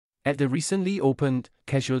At the recently opened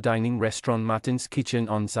casual dining restaurant Martin's Kitchen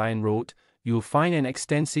on Zion Road, you'll find an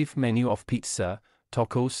extensive menu of pizza,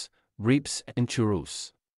 tacos, ribs, and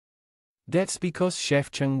churros. That's because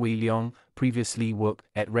Chef Chen previously worked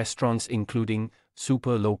at restaurants including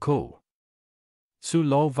Super Loco, Su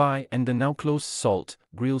Lo Vai, and the now closed Salt,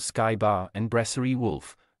 Grill Sky Bar and Brasserie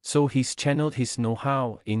Wolf, so he's channeled his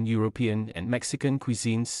know-how in European and Mexican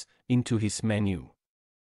cuisines into his menu.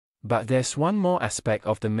 But there's one more aspect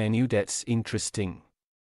of the menu that's interesting.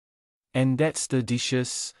 And that's the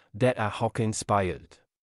dishes that are Hakka-inspired.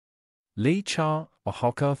 Lei Cha, or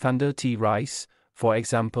Hakka Thunder Tea Rice, for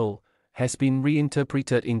example, has been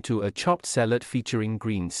reinterpreted into a chopped salad featuring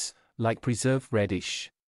greens, like preserved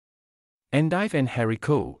radish, endive and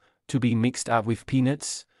haricot, to be mixed up with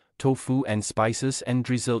peanuts, tofu and spices and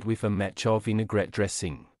drizzled with a matcha vinaigrette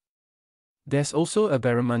dressing. There's also a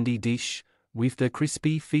barramundi dish, with the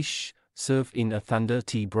crispy fish, served in a thunder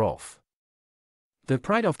tea broth. The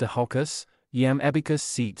pride of the Hakkas, yam abacus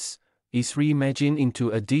seeds, is reimagined into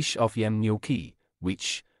a dish of yam gnocchi,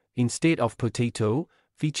 which, instead of potato,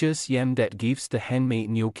 features yam that gives the handmade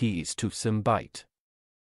gnocchi its toothsome bite.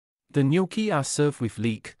 The gnocchi are served with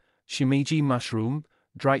leek, shimeji mushroom,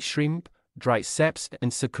 dried shrimp, dried saps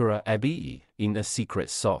and sakura abe in a secret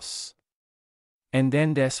sauce. And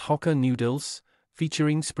then there's Hakka noodles,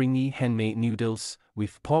 featuring springy handmade noodles,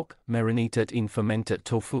 with pork marinated in fermented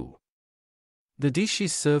tofu. The dish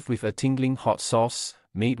is served with a tingling hot sauce,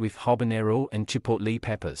 made with habanero and chipotle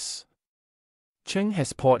peppers. Chen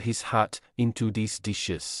has poured his heart into these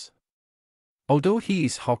dishes. Although he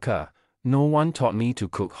is Hakka, no one taught me to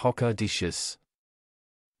cook Hakka dishes,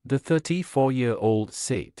 the 34-year-old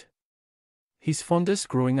said. His fondest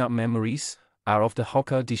growing up memories are of the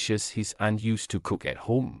Hakka dishes his aunt used to cook at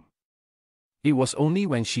home. It was only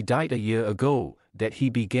when she died a year ago that he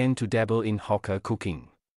began to dabble in Hakka cooking.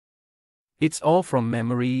 It's all from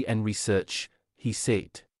memory and research, he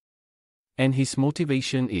said. And his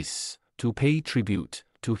motivation is to pay tribute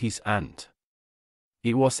to his aunt.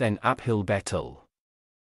 It was an uphill battle.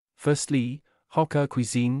 Firstly, Hakka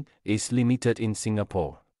cuisine is limited in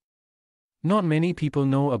Singapore. Not many people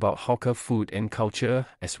know about Hakka food and culture,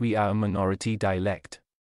 as we are a minority dialect.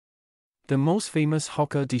 The most famous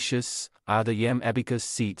Hakka dishes are the yam abacus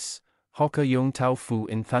seeds, Hakka yong tau fu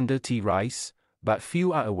and thunder tea rice, but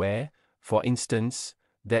few are aware, for instance,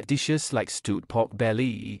 that dishes like stewed pork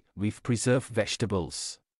belly with preserved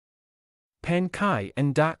vegetables, pan kai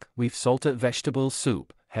and duck with salted vegetable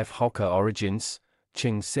soup have Hakka origins,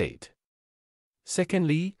 Cheng said.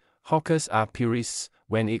 Secondly, Hakkas are purists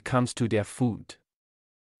when it comes to their food.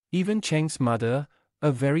 Even Cheng's mother,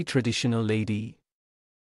 a very traditional lady,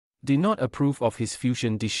 did not approve of his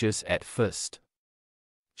fusion dishes at first.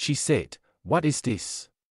 She said, "What is this?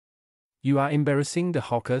 You are embarrassing the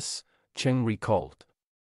Hakkas," Cheng recalled.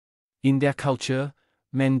 In their culture,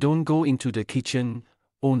 men don't go into the kitchen,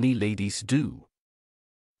 only ladies do.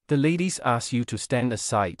 The ladies ask you to stand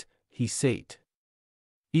aside, he said.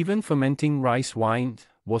 Even fermenting rice wine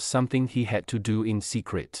was something he had to do in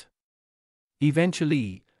secret.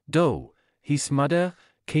 Eventually, though, his mother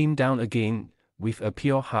came down again, with a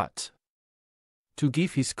pure heart, to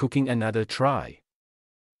give his cooking another try.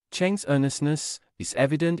 Cheng's earnestness is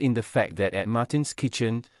evident in the fact that at Martin's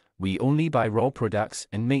Kitchen, we only buy raw products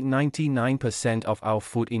and make 99% of our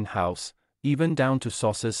food in-house, even down to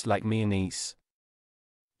sauces like mayonnaise.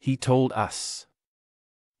 He told us.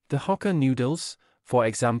 The Hakka noodles, for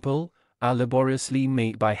example, are laboriously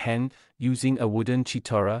made by hand using a wooden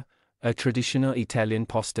chitora, a traditional Italian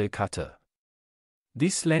pasta cutter.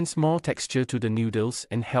 This lends more texture to the noodles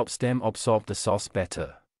and helps them absorb the sauce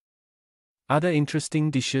better. Other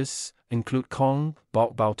interesting dishes include Kong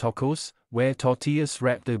Bok Bao tacos, where tortillas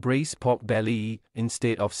wrap the braised pork belly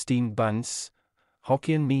instead of steamed buns,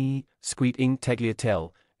 Hokkien mee, squid ink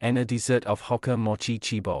tagliatelle, and a dessert of Hakka mochi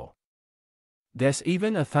chibo. There's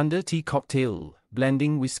even a thunder tea cocktail,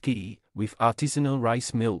 blending whiskey with artisanal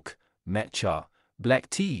rice milk, matcha, black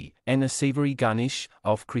tea, and a savory garnish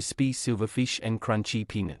of crispy silverfish and crunchy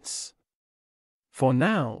peanuts. For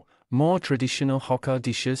now, more traditional Hakka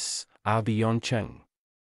dishes are beyond Cheng.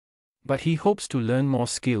 But he hopes to learn more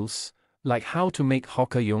skills, like how to make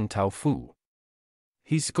Hakka yong tau fu.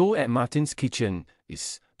 His goal at Martin's Kitchen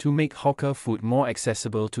is to make Hakka food more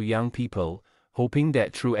accessible to young people, hoping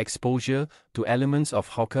that through exposure to elements of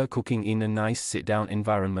Hakka cooking in a nice sit-down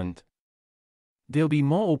environment, they'll be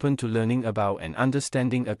more open to learning about and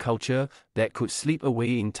understanding a culture that could slip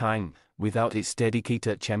away in time without its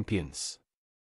dedicated champions.